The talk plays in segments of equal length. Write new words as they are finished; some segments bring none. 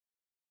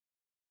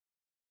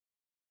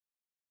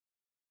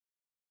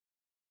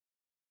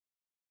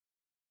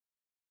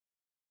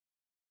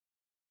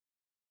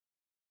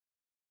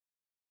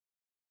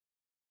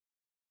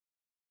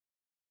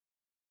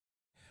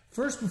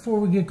First, before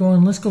we get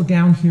going, let's go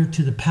down here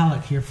to the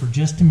palette here for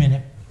just a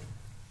minute.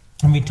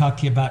 Let me talk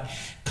to you about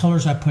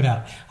colors I put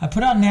out. I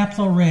put out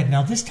Naphtha Red.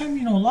 Now this time,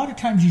 you know, a lot of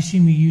times you see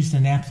me use the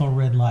Naphtha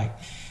Red light.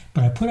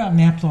 But I put out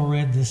Naphtha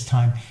Red this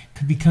time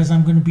because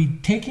I'm going to be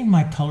taking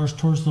my colors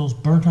towards those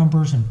burnt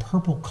umbers and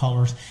purple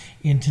colors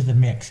into the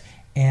mix.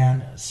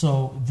 And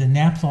so the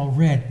Naphtha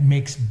Red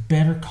makes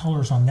better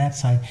colors on that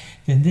side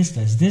than this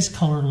does. This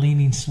color,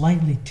 leaning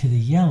slightly to the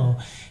yellow,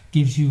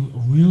 gives you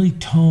really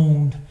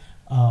toned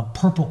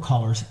purple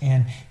colors,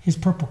 and his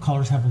purple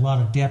colors have a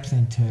lot of depth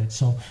into it,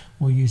 so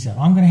we'll use that.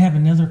 I'm going to have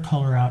another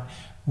color out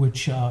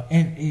which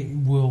and it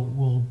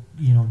will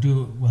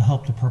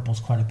help the purples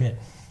quite a bit.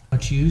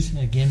 Let's use,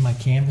 again, my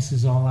canvas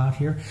is all out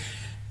here.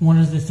 One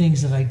of the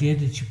things that I did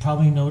that you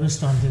probably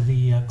noticed under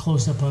the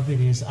close-up of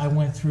it is I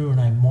went through and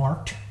I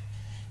marked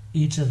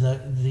each of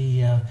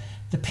the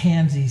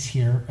pansies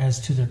here as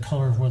to their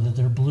color, whether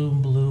they're blue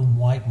and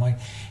white.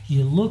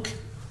 You look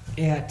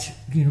at,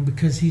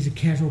 because he's a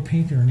casual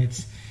painter, and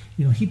it's,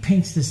 he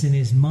paints this in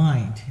his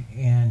mind,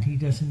 and he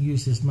doesn't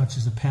use as much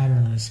as a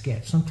pattern in a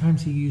sketch.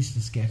 Sometimes he uses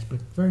a sketch,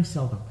 but very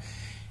seldom.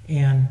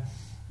 And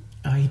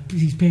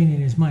he's painting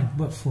in his mind.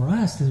 But for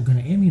us that are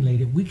going to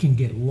emulate it, we can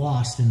get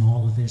lost in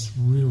all of this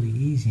really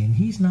easy, and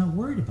he's not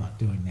worried about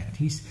doing that.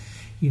 He's,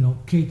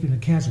 keeping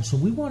it casual. So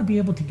we want to be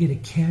able to get a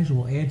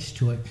casual edge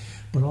to it,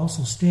 but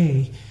also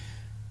stay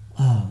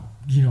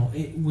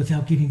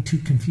without getting too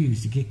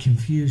confused. You get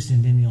confused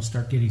and then you'll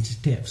start getting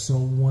stiff. So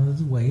one of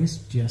the ways,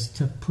 just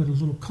to put a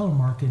little color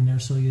mark in there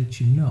so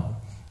that you know.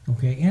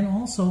 Okay, and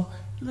also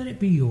let it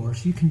be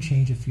yours. You can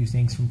change a few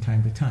things from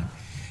time to time.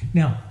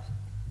 Now,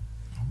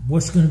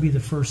 what's going to be the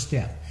first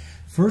step?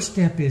 First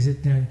step is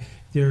that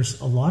there's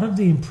a lot of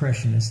the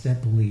Impressionists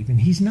that believe,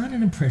 and he's not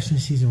an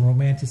Impressionist, he's a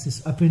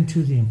Romanticist up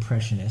into the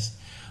Impressionist.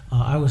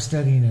 I was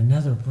studying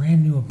another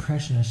brand new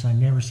Impressionist I'd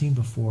never seen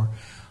before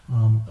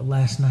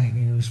last night,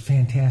 and it was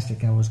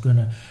fantastic. I was going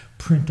to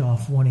print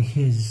off one of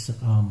his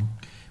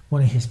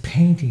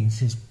paintings,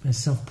 his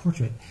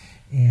self-portrait,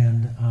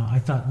 and I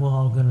thought,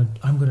 well,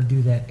 I'm gonna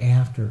do that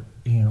after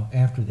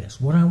this.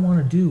 What I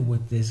want to do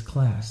with this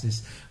class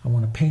is I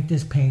want to paint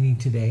this painting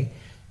today.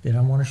 Then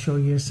I want to show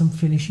you some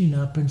finishing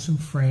up and some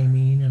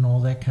framing and all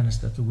that kind of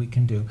stuff that we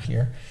can do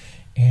here.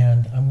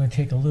 And I'm going to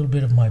take a little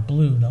bit of my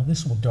blue. Now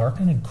this will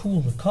darken and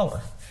cool the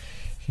color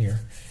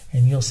here,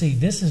 and you'll see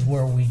this is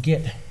where we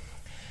get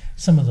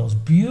some of those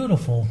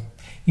beautiful,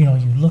 you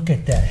look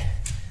at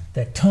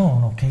that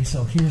tone. Okay,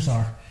 so here's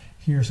our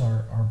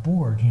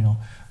board.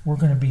 We're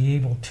going to be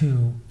able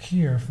to,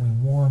 here, if we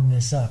warm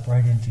this up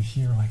right into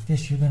here like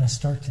this, you're going to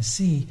start to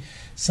see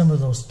some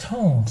of those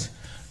tones.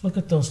 Look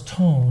at those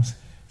tones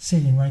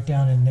sitting right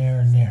down in there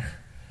and there.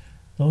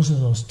 Those are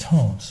those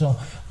tones. So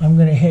I'm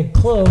going to head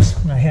close,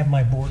 and I have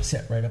my board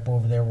set right up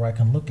over there where I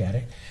can look at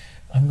it.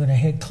 I'm going to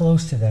head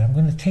close to that. I'm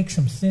going to take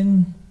some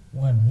thin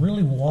one,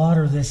 really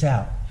water this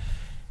out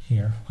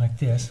here like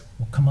this.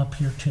 We'll come up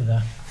here to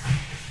the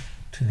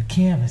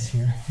canvas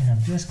here, and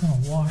I'm just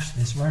going to wash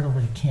this right over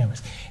the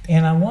canvas.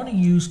 And I want to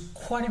use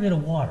quite a bit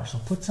of water, so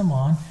put some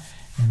on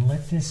and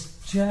let this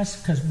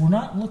just, because we're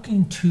not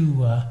looking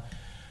to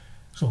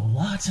so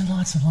lots and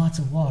lots and lots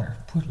of water.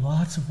 Put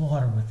lots of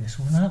water with this.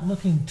 We're not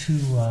looking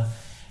to,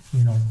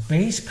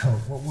 base coat.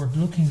 What we're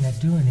looking at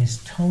doing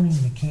is toning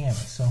the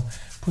canvas. So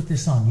put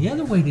this on. The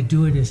other way to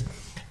do it is,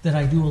 that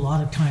I do a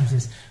lot of times,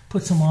 is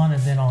put some on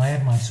and then I'll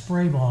add my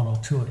spray bottle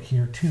to it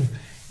here too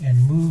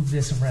and move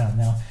this around.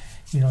 Now,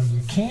 your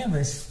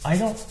canvas, I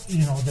don't,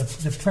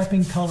 the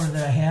prepping color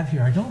that I have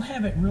here, I don't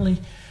have it really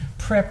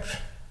prepped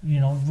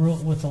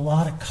with a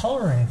lot of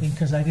color or anything,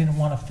 because I didn't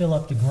want to fill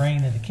up the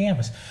grain of the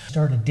canvas.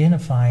 Start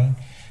identifying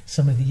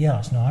some of the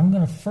yellows. Now I'm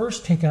going to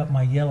first take out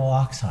my yellow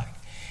oxide,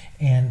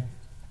 and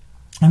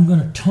I'm going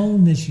to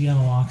tone this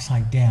yellow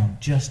oxide down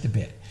just a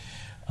bit.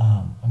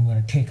 I'm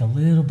going to take a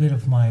little bit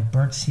of my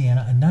burnt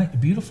sienna. A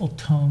beautiful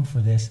tone for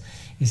this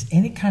is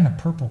any kind of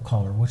purple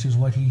color, which is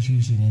what he's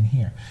using in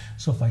here.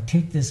 So if I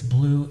take this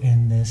blue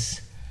and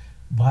this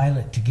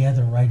violet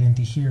together right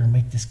into here and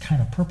make this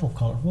kind of purple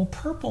color, well,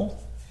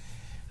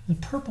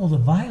 the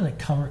violet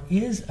color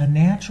is a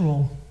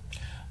natural,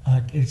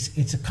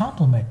 it's a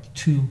complement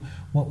to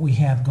what we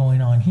have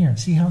going on here. And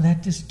see how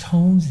that just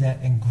tones that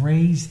and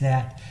grays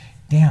that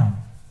down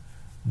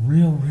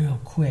real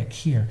quick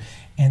here.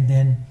 And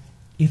then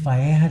if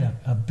I add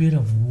a bit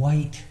of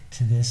white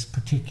to this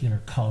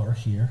particular color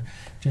here,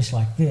 just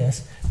like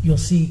this, you'll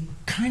see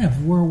kind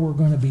of where we're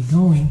going to be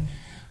going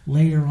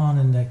later on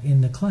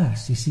in the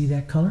class. You see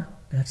that color?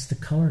 That's the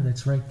color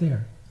that's right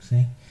there.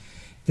 See?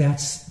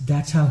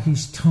 That's how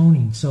he's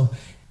toning. So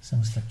I'm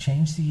going to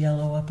change the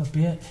yellow up a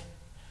bit,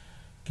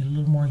 get a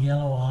little more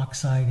yellow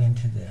oxide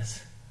into this,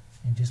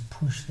 and just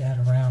push that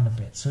around a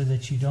bit so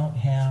that you don't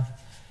have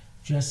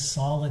just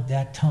solid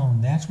that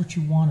tone. That's what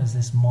you want, is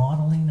this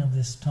modeling of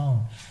this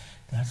tone.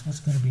 That's what's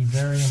going to be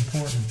very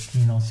important,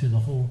 through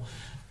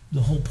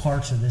the whole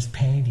parts of this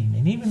painting.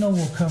 And even though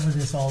we'll cover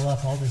this all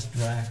up, I'll just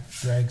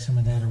drag some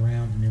of that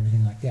around and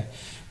everything like that.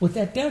 What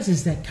that does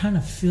is that kind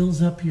of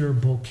fills up your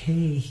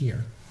bouquet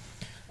here.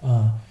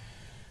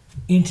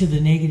 into the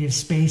negative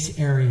space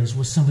areas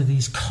with some of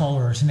these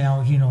colors.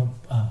 Now, you know,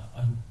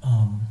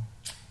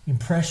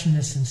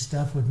 Impressionists and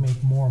stuff would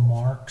make more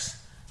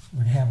marks,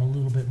 would have a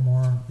little bit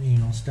more, you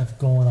know, stuff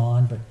going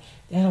on, but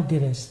that'll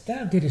get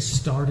us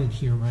started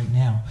here right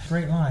now.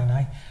 Straight line.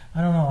 I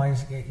don't know.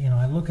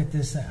 I look at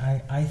this.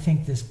 I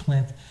think this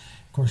plinth.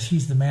 Of course,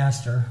 he's the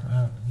master,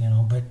 you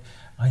know, but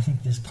I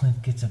think this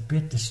plinth gets a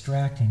bit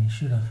distracting. He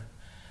should have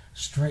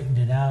straightened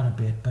it out a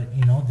bit. But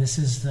you know, this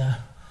is the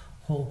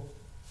whole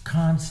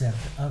concept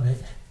of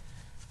it,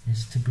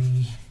 is to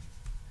be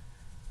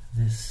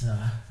this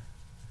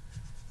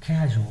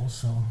casual.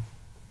 So,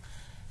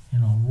 you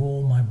know,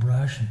 roll my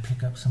brush and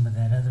pick up some of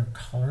that other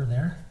color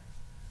there.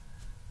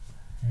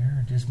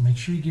 There, just make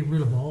sure you get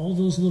rid of all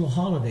those little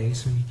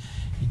holidays, so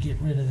you get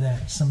rid of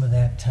that, some of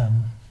that,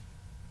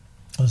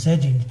 those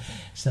edging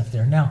stuff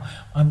there. Now,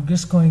 I'm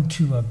just going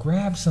to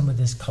grab some of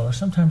this color.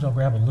 Sometimes I'll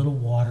grab a little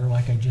water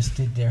like I just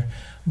did there.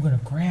 I'm going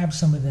to grab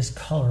some of this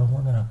color, and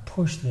we're going to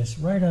push this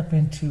right up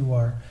into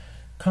our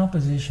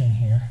composition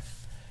here,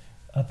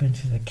 up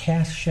into the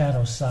cast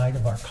shadow side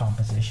of our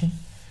composition.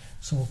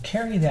 So we'll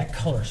carry that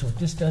color, so it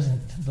just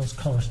doesn't, those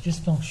colors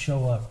just don't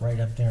show up right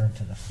up there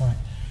into the front.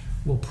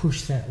 We'll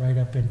push that right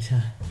up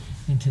into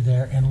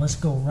there, and let's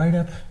go right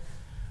up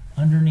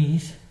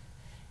underneath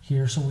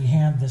here. So we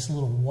have this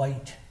little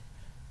white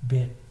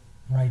bit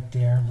right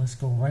there. Let's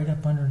go right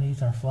up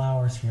underneath our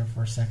flowers here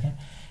for a second.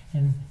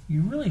 And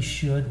you really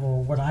should,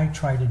 or what I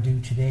try to do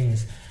today,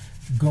 is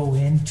go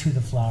into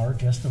the flower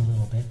just a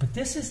little bit. But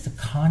this is the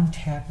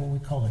contact, what we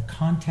call the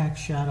contact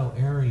shadow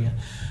area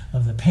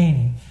of the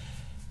painting.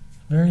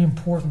 Very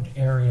important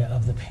area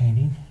of the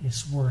painting.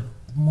 It's where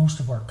most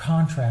of our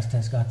contrast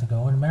has got to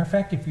go. And as a matter of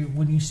fact,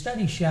 when you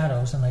study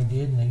shadows, and I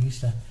did, and I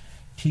used to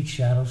teach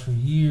shadows for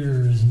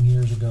years and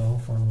years ago,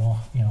 for a long,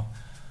 you know,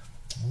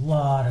 a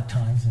lot of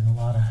times in a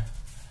lot of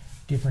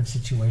different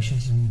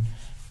situations, and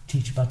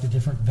teach about the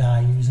different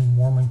values and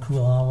warm and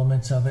cool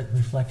elements of it,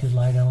 reflected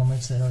light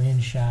elements that are in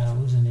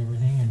shadows and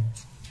everything. And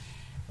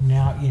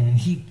now, you know,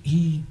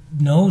 he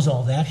knows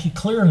all that. He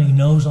clearly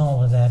knows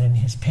all of that in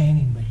his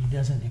painting, but he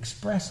doesn't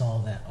express all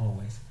that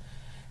always.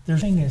 The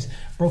thing is,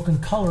 broken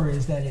color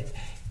is that it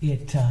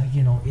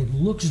you know, it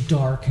looks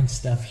dark and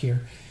stuff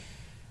here,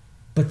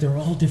 but they're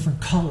all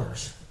different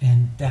colors,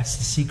 and that's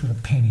the secret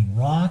of painting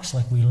rocks,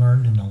 like we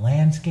learned in the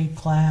landscape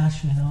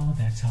class. You know,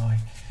 that's how I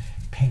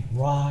paint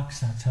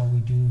rocks. That's how we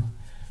do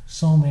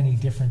so many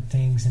different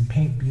things, and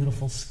paint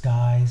beautiful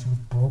skies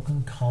with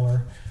broken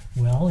color.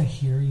 Well,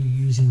 here you're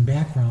using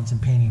backgrounds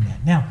and painting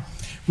that. Now,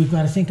 we've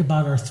got to think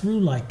about our through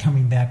light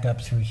coming back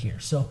up through here.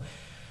 So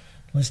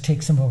let's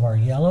take some of our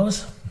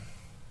yellows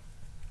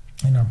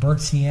and our burnt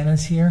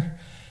siennas here,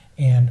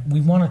 and we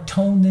want to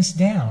tone this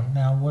down.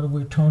 Now, what are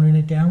we toning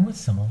it down with?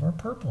 Some of our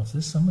purples.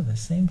 This is some of the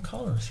same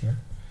colors here.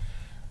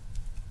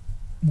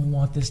 We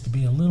want this to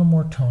be a little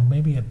more toned,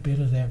 maybe a bit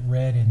of that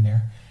red in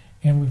there.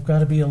 And we've got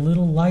to be a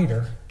little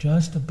lighter,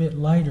 just a bit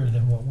lighter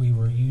than what we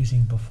were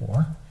using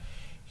before.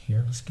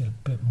 Here, let's get a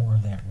bit more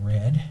of that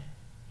red,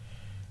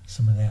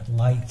 some of that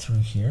light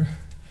through here.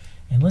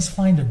 And let's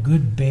find a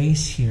good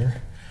base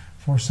here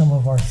for some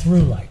of our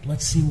through light.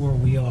 Let's see where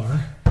we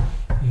are.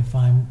 If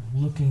I'm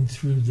looking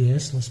through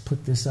this, let's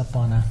put this up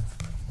on a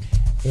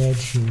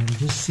edge here and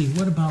just see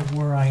what about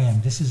where I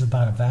am. This is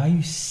about a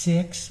value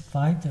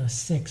 5 to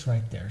 6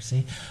 right there.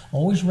 See,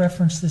 always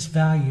reference this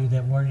value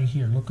that we're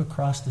here. Look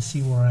across to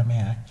see where I'm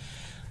at.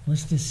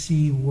 Let's just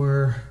see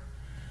where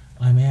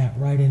I'm at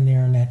right in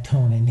there in that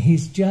tone. And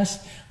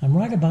I'm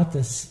right about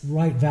this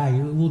right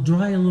value. It will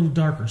dry a little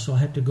darker, so I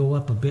have to go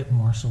up a bit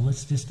more. So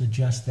let's just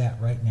adjust that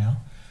right now.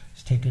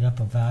 Let's take it up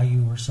a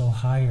value or so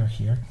higher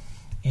here.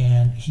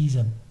 And he's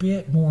a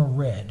bit more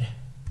red.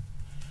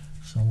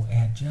 So we'll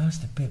add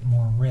just a bit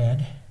more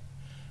red,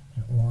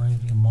 or you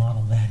can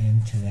model that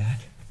into that.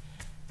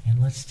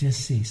 And let's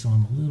just see. So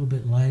I'm a little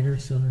bit lighter.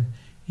 So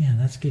yeah,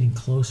 that's getting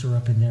closer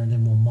up in there. And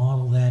then we'll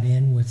model that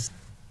in with.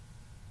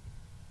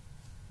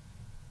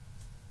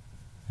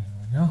 There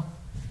we go.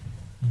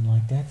 And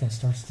like that, that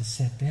starts to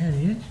set that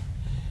in.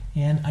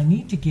 And I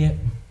need to get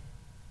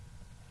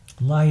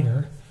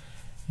lighter.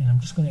 And I'm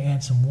just going to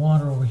add some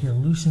water over here,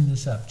 loosen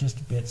this up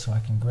just a bit so I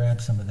can grab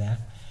some of that.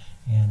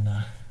 And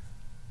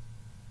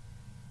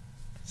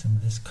some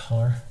of this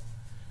color,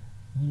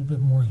 a little bit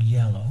more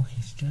yellow.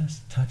 He's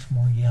just a touch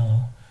more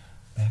yellow.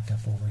 Back up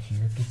over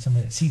here, get some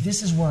of that. See,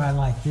 this is where I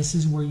like. This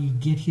is where you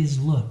get his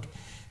look.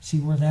 See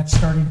where that's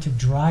starting to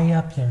dry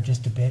up there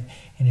just a bit,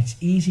 and it's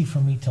easy for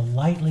me to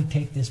lightly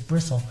take this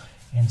bristle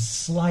and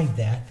slide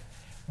that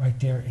right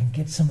there and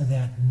get some of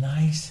that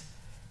nice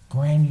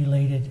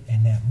granulated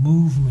and that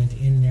movement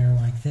in there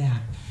like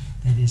that.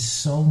 That is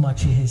so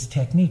much of his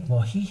technique.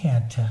 Well, he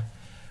had to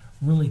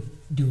really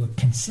do a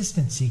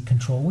consistency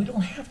control. We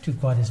don't have to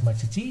quite as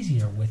much. It's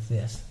easier with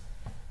this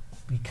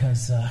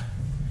because our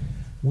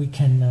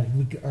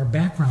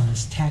background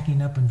is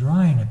tacking up and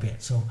drying a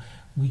bit, so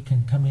we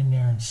can come in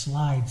there and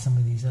slide some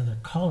of these other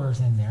colors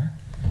in there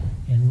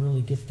and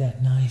really get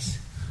that nice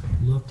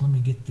look. Let me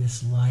get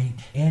this light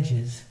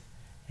edges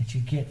that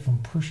you get from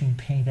pushing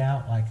paint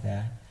out like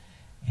that.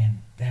 And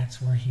that's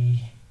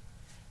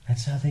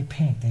how they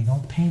paint. They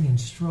don't paint in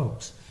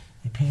strokes.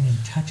 They paint in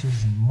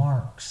touches and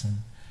marks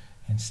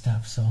and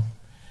stuff. So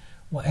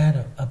we'll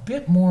add a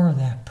bit more of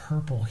that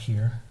purple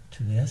here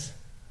to this.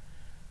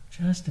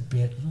 Just a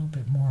little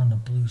bit more on the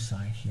blue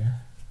side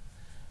here.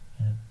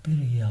 And a bit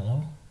of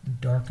yellow.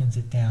 It darkens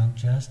it down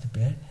just a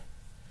bit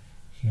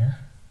here.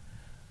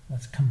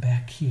 Let's come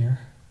back here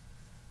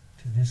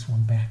to this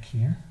one back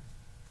here.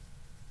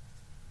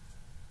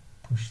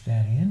 Push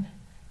that in.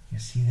 You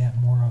see that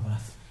more of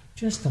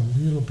just a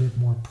little bit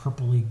more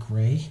purpley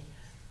gray.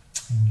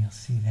 And you'll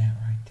see that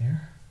right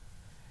there.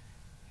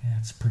 Yeah,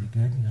 that's pretty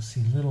good. You'll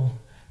see little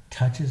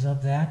touches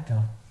of that.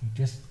 He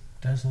just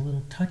does a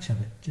little touch of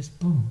it. Just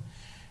boom.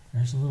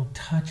 There's a little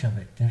touch of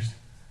it. There's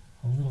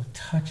a little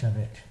touch of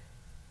it.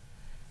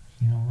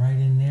 You know, right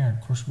in there.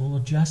 Of course, we'll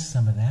adjust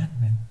some of that.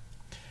 And,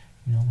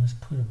 you know, let's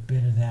put a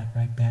bit of that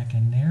right back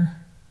in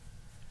there.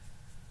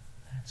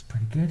 That's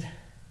pretty good.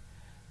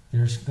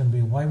 There's going to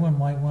be a white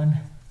one.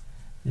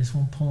 This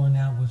one pulling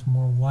out with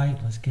more white.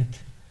 Let's get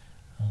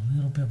a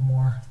little bit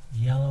more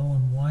yellow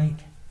and white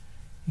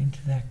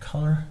into that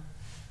color.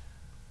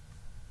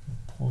 We'll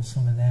pull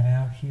some of that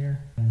out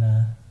here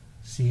and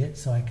see it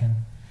so I can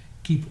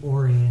keep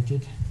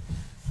oriented.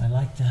 I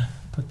like to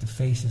put the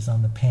faces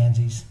on the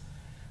pansies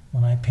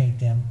when I paint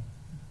them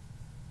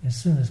as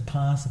soon as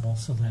possible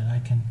so that I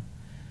can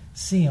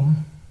see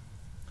them.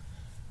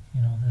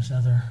 You know, there's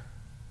other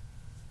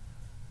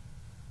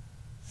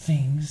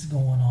things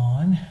going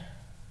on.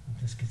 We'll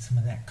just get some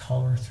of that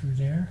color through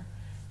there.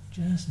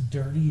 Just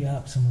dirty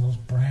up some of those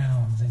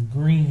browns and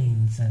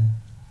greens and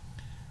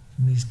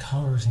these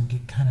colors and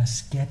get kind of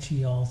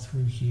sketchy all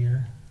through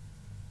here.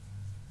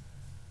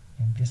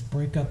 And just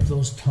break up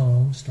those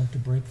tones, start to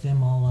break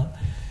them all up.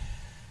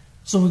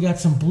 So we got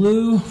some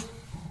blue.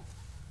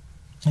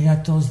 I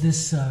got those.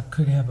 This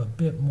could have a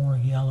bit more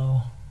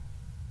yellow,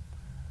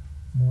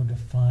 more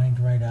defined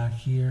right out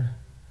here.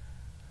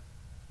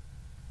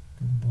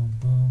 Boom, boom,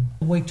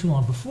 boom. Wait too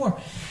long. Before,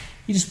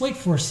 you just wait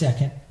for a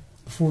second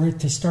for it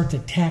to start to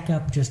tack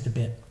up just a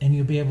bit, and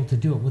you'll be able to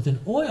do it. With an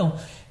oil,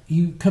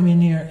 you come in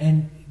here,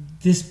 and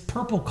this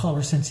purple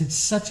color, since it's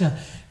such a,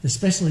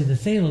 especially the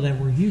phthalo that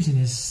we're using,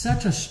 is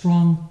such a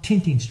strong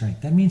tinting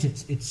strength. That means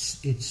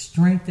it's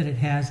strength that it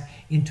has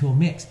into a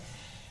mix.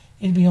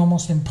 It'd be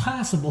almost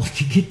impossible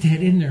to get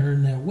that in there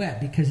in that wet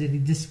because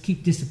it'd just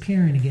keep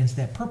disappearing against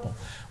that purple.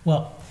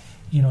 Well,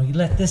 you know, you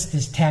let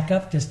this tack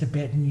up just a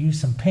bit and use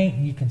some paint,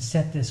 and you can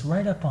set this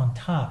right up on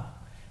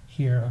top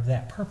here of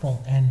that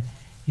purple, and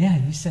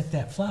yeah, you set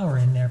that flower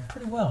in there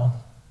pretty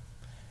well,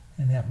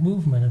 and that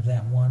movement of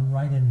that one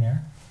right in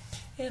there.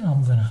 And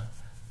I'm going to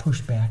push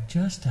back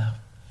just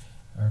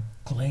or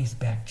glaze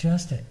back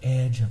just an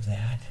edge of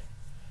that,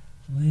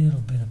 little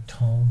bit of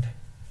toned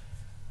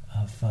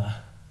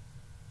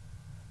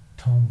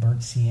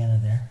burnt sienna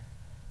there.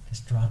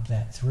 Just drop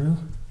that through.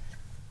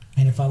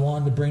 And if I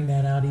wanted to bring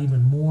that out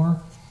even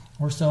more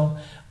or so,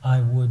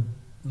 I would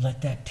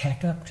let that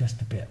tack up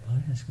just a bit.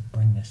 Let's just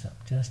bring this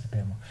up just a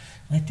bit more.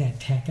 Let that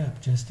tack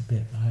up just a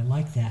bit. I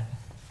like that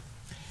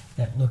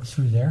look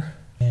through there.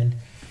 And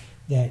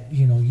that,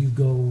 you know,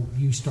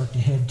 you start to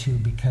head to,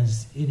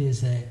 because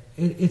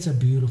it's a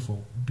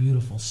beautiful,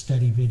 beautiful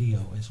study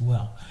video as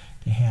well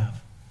to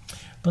have.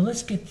 But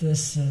let's get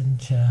this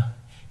into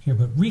here.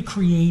 But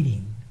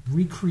recreating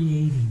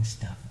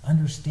stuff,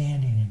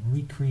 understanding and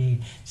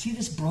recreate. See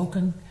this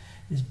broken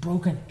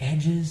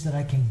edges that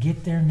I can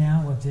get there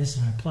now with this,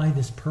 and I apply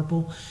this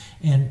purple,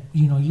 and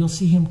you know, you'll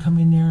see him come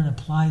in there and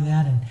apply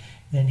that, and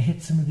then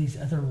hit some of these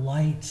other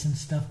lights and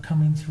stuff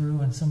coming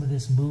through, and some of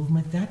this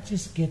movement that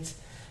just gets.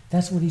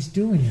 That's what he's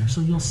doing here.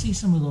 So you'll see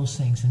some of those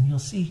things, and you'll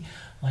see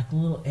like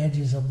little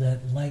edges of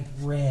that light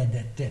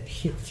red that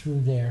hit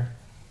through there.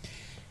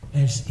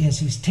 As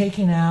he's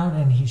taking out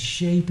and he's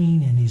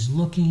shaping and he's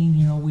looking,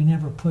 you know, we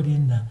never put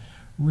in the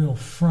real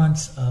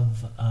fronts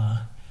of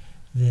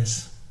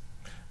this.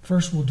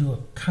 First we'll do it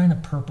kind of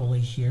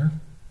purpley here.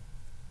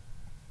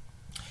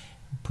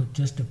 Put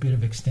just a bit of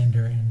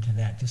extender into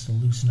that just to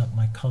loosen up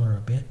my color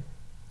a bit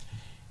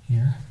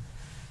here.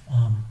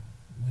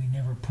 We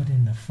never put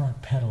in the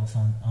front petals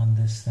on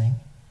this thing.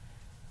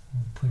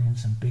 We'll put in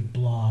some big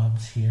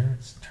blobs here.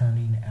 It's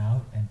turning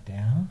out and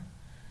down.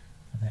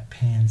 That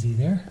pansy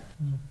there.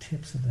 Little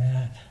tips of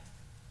that.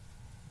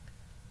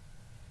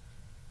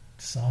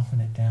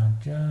 Soften it down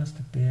just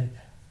a bit.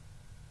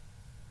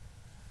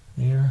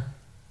 There.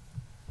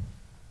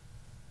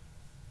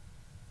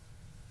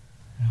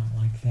 Out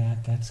like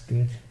that. That's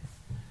good.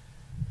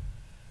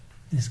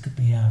 This could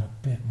be out a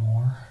bit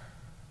more.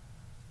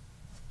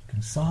 You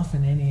can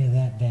soften any of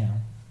that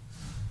down.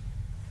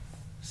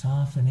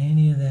 Soften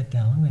any of that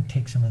down. I'm going to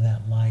take some of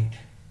that light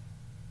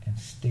and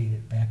state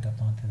it back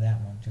up onto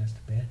that one just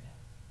a bit.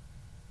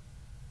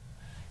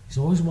 He's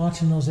always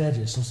watching those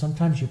edges, so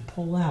sometimes you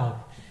pull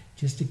out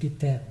just to get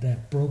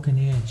that broken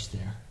edge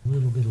there. A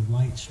little bit of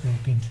light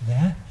stroke into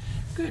that.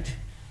 Good.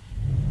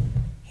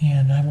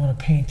 And I want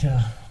to paint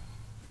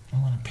I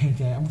want to paint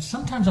that.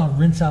 Sometimes I'll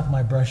rinse out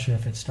my brush here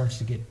if it starts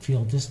to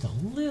feel just a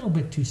little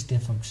bit too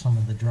stiff of some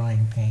of the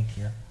drying paint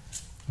here.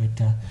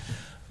 But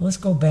let's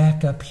go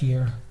back up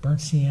here. Burnt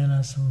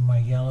sienna, some of my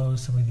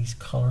yellows, some of these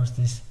colors,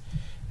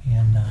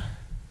 and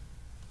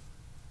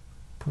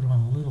put on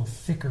a little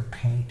thicker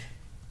paint.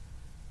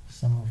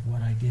 Some of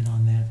what I did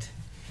on that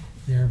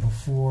there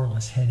before.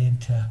 Let's head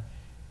into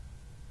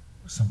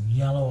some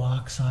yellow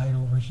oxide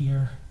over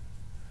here.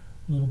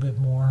 A little bit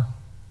more.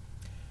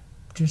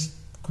 Just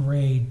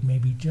grade,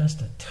 maybe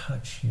just a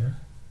touch here.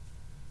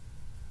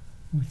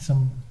 With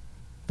some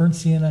burnt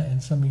sienna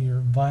and some of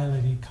your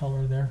violet-y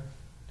color there.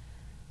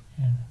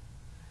 And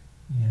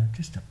yeah,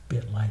 just a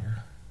bit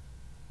lighter.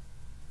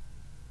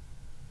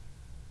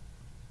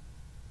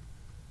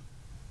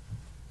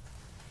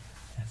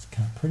 That's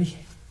kind of pretty.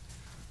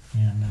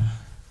 And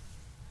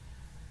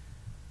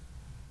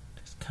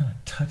just kind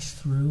of touch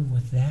through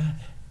with that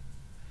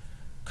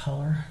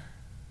color.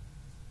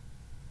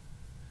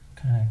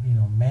 Kind of, you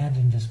know,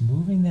 imagine just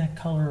moving that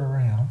color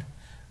around,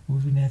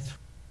 moving that through.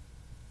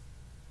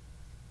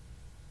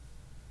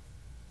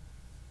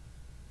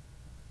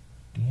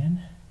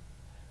 Again,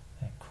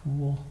 that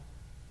cool.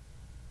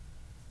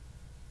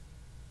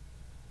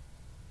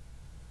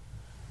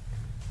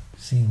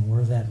 Seeing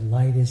where that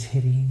light is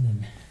hitting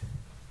and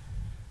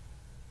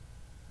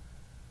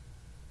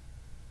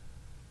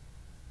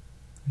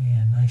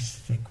yeah, nice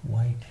thick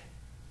white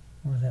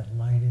where that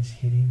light is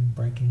hitting,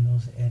 breaking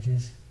those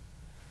edges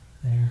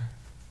there.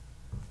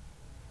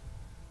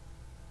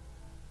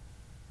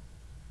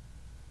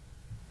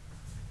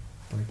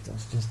 Break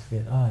those just a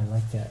bit. Oh, I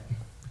like that.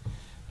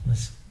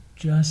 Let's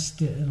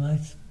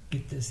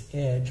get this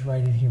edge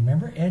right in here.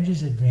 Remember,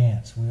 edges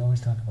advance. We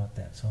always talk about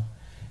that. So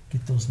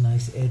get those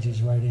nice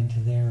edges right into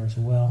there as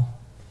well.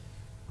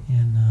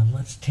 And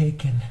let's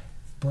take and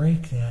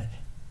break that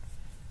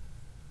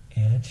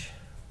edge.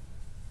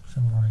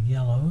 Some of our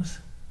yellows.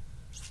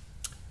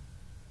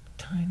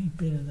 Tiny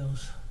bit of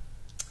those.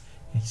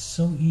 It's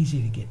so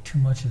easy to get too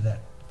much of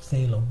that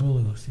phthalo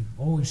blue, so you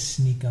always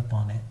sneak up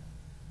on it.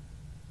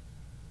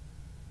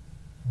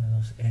 One of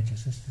those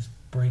edges, let's just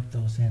break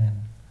those in and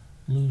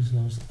lose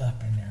those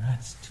up in there.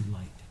 That's too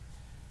light.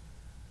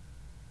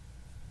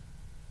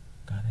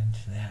 Got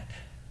into that.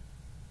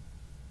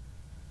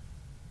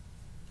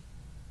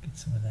 Get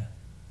some of that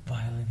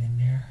violet in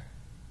there.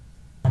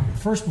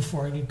 First,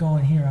 before I get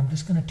going here, I'm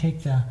just going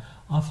to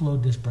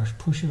offload this brush,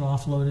 push it,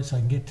 offload it so I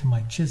can get to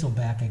my chisel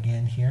back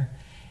again here.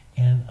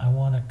 And I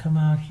want to come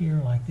out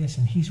here like this.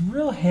 And he's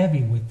real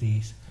heavy with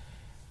this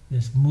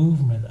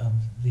movement of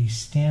these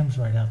stems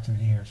right out through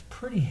the air. It's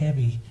pretty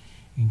heavy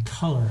in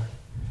color.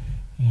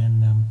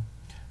 And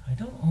I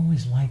don't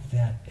always like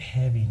that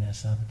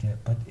heaviness of it,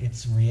 but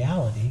it's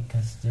reality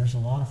because there's a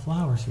lot of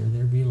flowers here.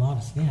 There'd be a lot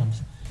of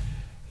stems.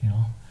 You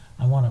know,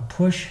 I want to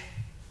push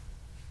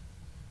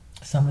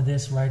some of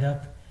this right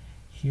up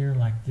here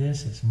like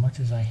this, as much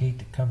as I hate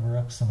to cover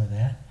up some of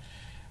that.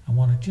 I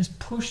want to just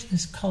push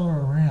this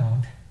color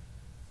around.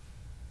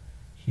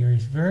 Here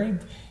he's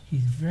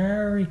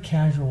very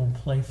casual and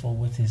playful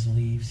with his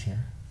leaves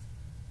here.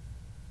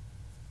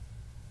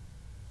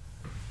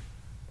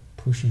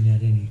 Pushing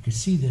that in. You can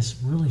see this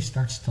really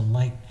starts to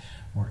light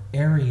or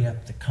airy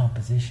up the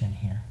composition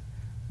here.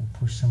 We'll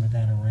push some of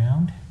that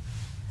around.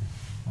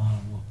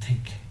 We'll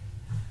take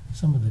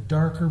some of the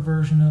darker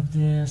version of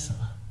this,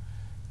 a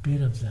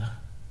bit of the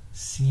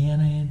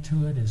sienna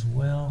into it as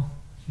well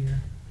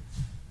here.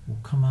 We'll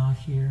come out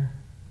here.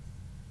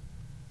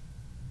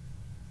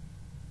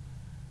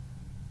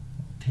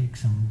 Take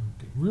some,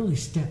 really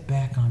step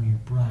back on your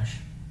brush.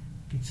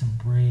 Get some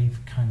brave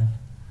kind of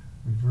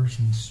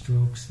reversing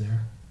strokes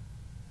there.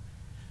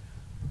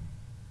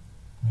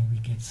 Maybe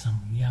get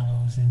some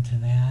yellows into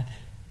that.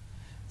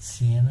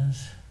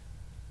 Siennas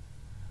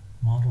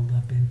mottled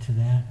up into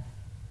that.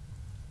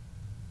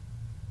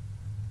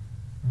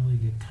 Really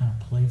get kind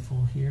of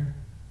playful here.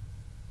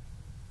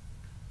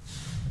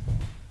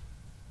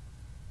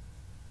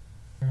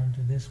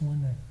 Onto this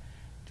one that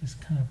just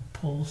kind of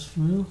pulls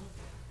through.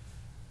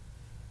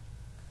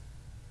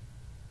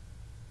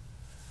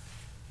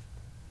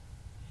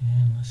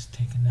 And let's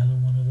take another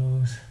one of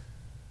those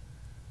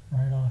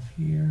right off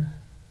here.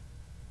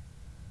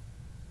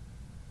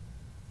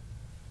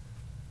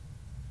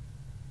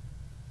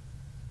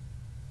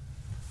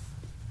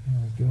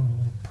 There we go, a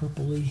little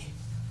purpley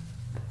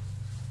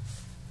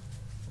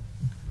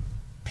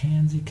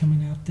pansy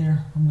coming out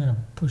there. I'm going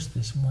to push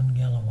this one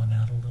yellow one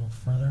out a little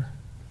further.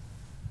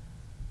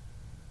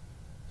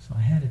 So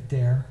I had it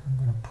there. I'm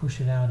going to push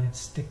it out. It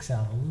sticks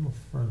out a little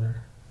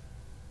further.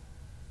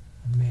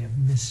 I may have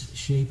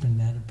misshapen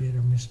that a bit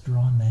or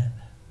misdrawn that.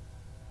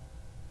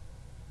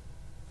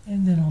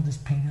 And then I'll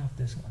just paint out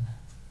this one.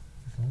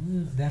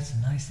 That's a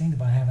nice thing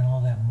about having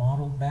all that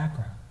mottled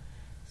background.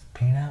 Just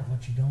paint out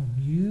what you don't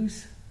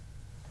use.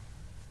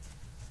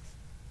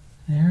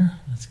 There.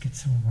 Let's get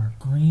some of our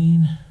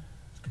green.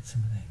 Let's get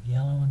some of that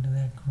yellow into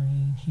that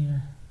green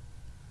here.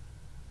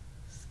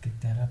 Let's get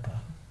that up.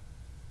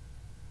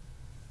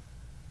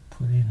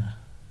 Put in a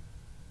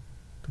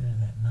bit of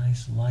that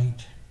nice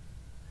light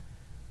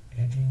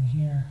edging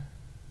here.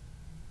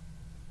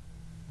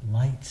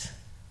 Lights,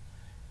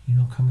 you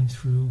know, coming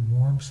through,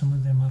 warm some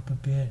of them up a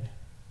bit.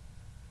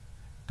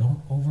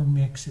 Don't over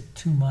mix it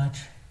too much.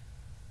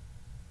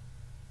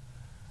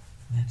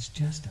 That's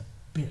just a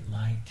bit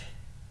light.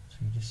 So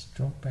you just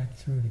stroke back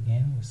through it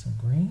again with some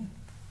green.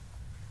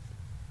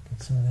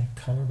 Get some of that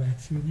color back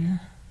through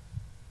there.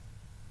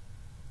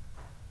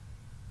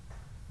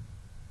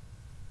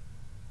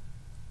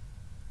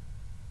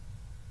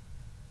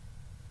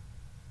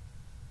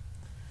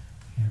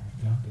 There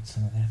we go, get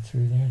some of that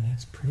through there.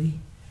 That's pretty.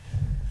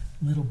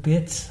 Little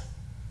bits.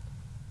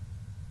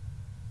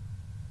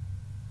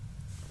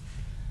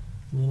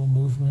 Little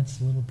movements,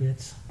 little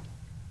bits.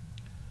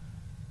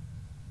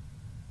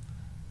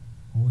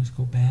 Always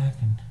go back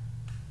and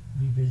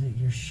revisit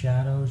your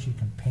shadows. You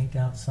can paint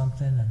out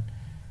something and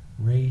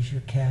raise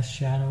your cast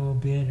shadow a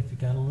bit if you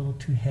got a little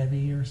too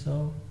heavy or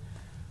so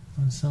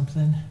on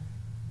something.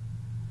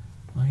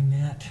 Find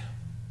that.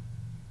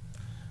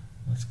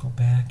 Let's go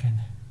back and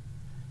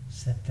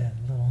set that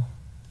little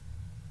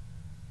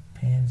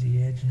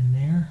pansy edge in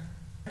there.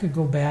 I could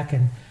go back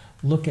and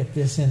look at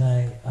this in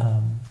a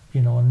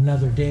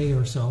another day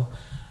or so,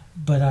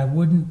 but I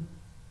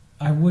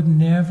would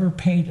never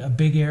paint a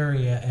big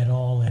area at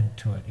all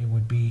into it. It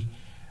would be,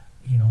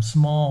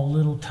 small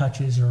little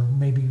touches, or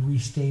maybe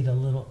restate a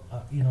little,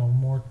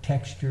 more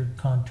textured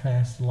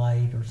contrast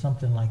light or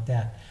something like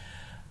that.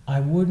 I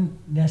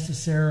wouldn't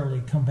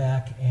necessarily come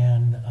back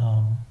and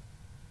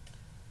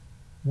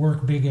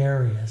work big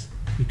areas,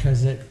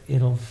 because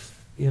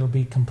it'll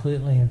be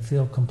completely and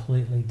feel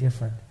completely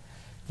different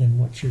than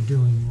what you're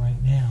doing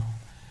right now.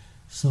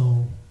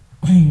 So,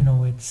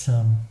 it's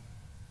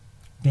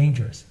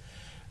dangerous.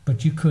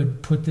 But you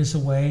could put this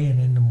away, and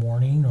in the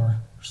morning or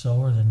so,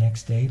 or the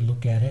next day,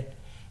 look at it.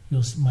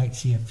 You might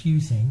see a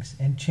few things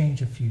and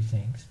change a few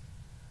things.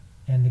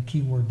 And the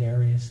key word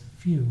there is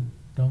few.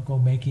 Don't go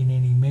making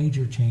any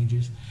major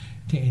changes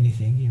to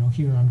anything.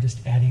 Here I'm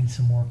just adding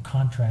some more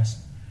contrast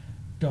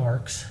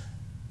darks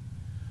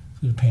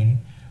through the painting.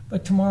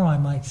 But tomorrow I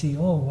might see,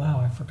 oh wow,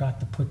 I forgot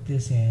to put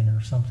this in,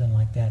 or something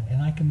like that.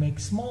 And I can make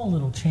small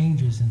little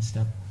changes and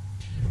stuff.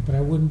 But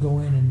I wouldn't go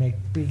in and make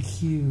big,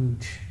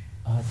 huge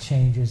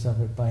changes of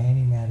it by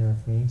any matter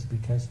of means,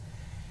 because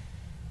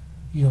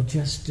you'll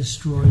just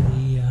destroy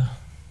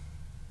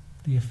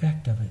the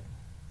effect of it.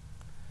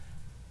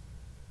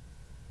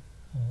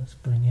 So let's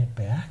bring it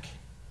back,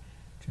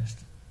 just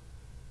a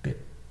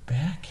bit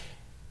back.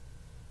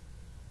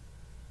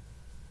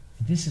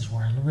 And this is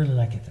where I really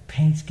like it. The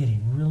paint's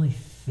getting really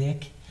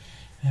thick,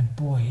 and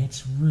boy,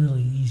 it's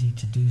really easy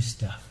to do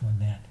stuff when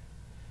that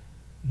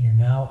you're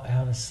now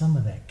out of some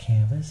of that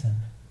canvas. And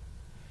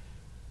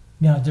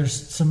now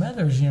there's some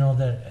others,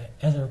 that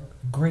other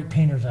great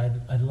painters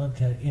I'd love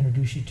to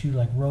introduce you to,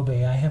 like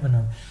Robé. I have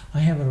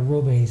a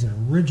Robé's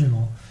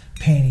original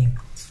painting,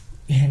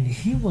 and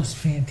he was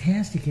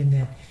fantastic in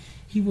that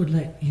he would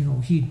let,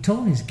 he'd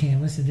tone his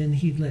canvas, and then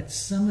he'd let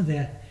some of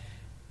the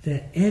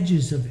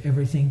edges of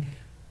everything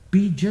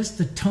be just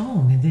the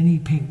tone, and then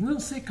he'd paint real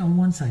thick on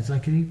one side. So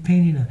like if he's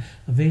painting a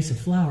vase of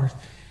flowers,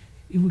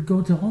 it would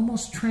go to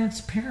almost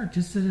transparent,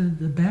 just to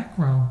the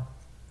background,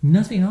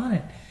 nothing on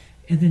it,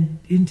 and then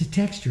into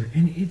texture.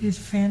 And it is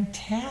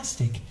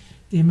fantastic,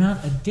 the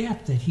amount of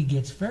depth that he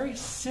gets very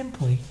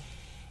simply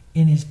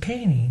in his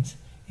paintings.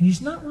 And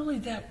he's not really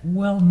that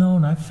well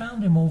known. I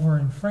found him over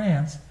in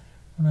France,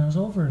 when I was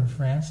over in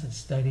France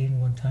studying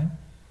one time.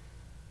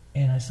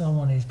 And I saw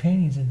one of his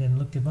paintings and then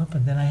looked him up,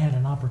 and then I had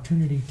an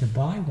opportunity to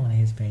buy one of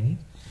his paintings,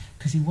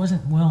 because he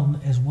wasn't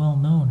as well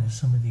known as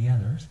some of the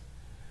others.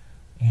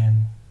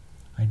 And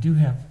I do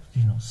have,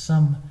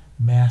 some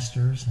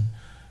masters, and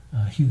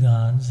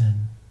Hugons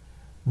and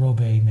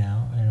Robé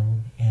now,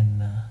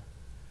 and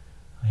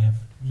I have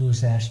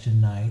Louis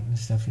Ashton Knight and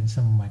stuff in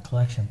some of my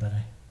collection, but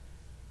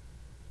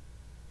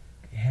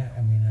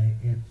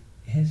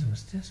his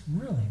was just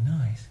really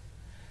nice.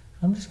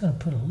 I'm just going to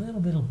put a little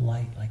bit of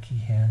light, like he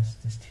has,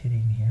 just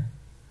hitting here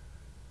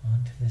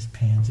onto this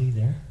pansy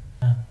there.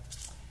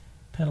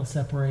 Petal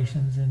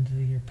separations into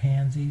your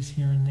pansies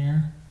here and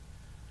there.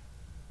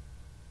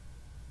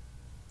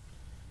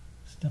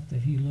 Stuff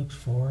that he looks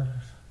for.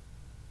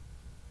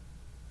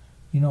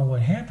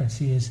 What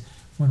happens, is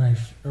when I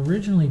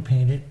originally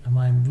painted,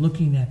 I'm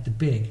looking at the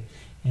big,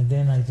 and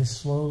then I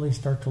just slowly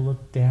start to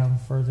look down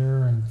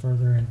further and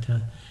further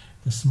into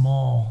the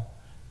small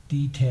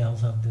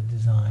details of the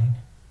design.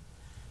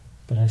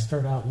 But I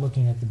start out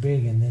looking at the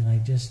big, and then I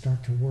just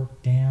start to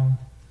work down,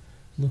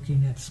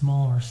 looking at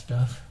smaller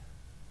stuff.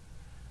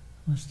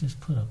 Let's just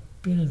put a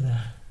bit of the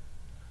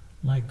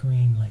light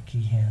green like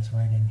he has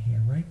right in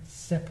here. Right,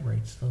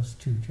 separates those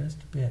two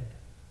just a bit.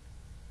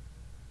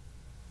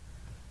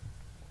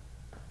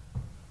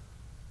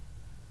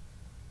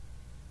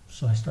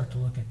 So I start to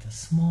look at the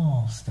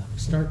small stuff.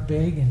 Start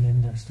big, and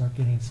then start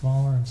getting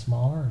smaller and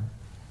smaller, and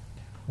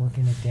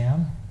working it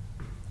down.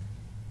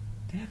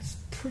 That's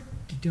pretty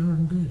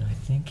darn good, I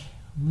think.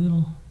 A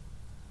little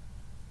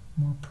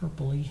more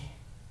purpley.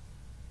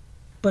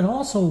 But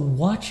also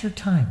watch your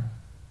time.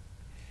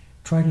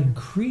 Try to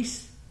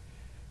increase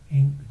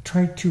and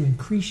try to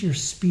increase your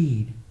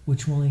speed,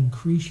 which will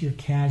increase your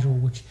casual,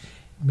 which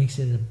makes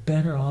it a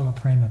better alla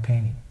prima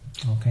painting.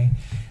 Okay,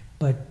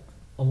 but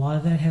a lot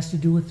of that has to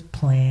do with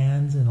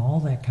plans and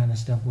all that kind of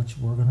stuff, which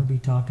we're going to be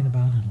talking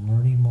about and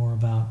learning more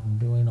about and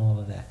doing all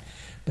of that.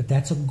 But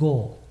that's a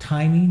goal.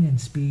 Timing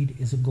and speed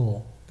is a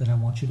goal that I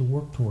want you to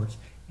work towards,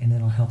 and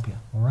it'll help you.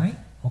 All right?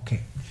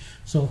 Okay.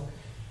 So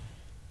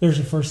there's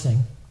the first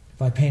thing.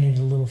 If I painted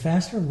a little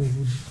faster, we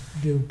would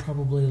do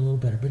probably a little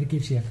better, but it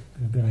gives you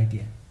a good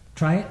idea.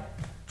 Try it.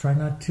 Try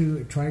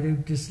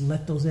to just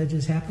let those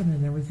edges happen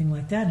and everything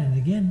like that. And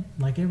again,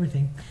 like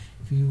everything,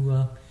 if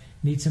you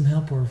need some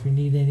help or if you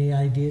need any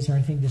ideas or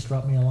anything, just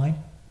drop me a line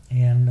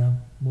and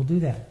we'll do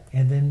that.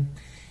 And then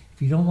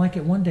if you don't like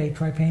it one day,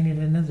 try painting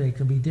it another day. It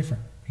could be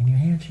different. And your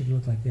hand should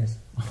look like this.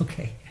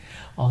 Okay.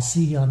 I'll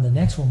see you on the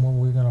next one when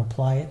we're going to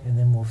apply it, and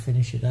then we'll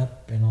finish it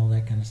up and all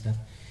that kind of stuff.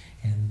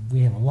 And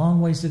we have a long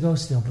ways to go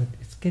still, but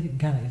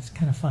it's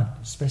kind of fun,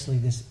 especially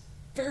this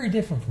very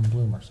different from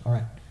bloomers. All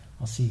right.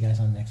 I'll see you guys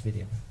on the next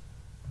video.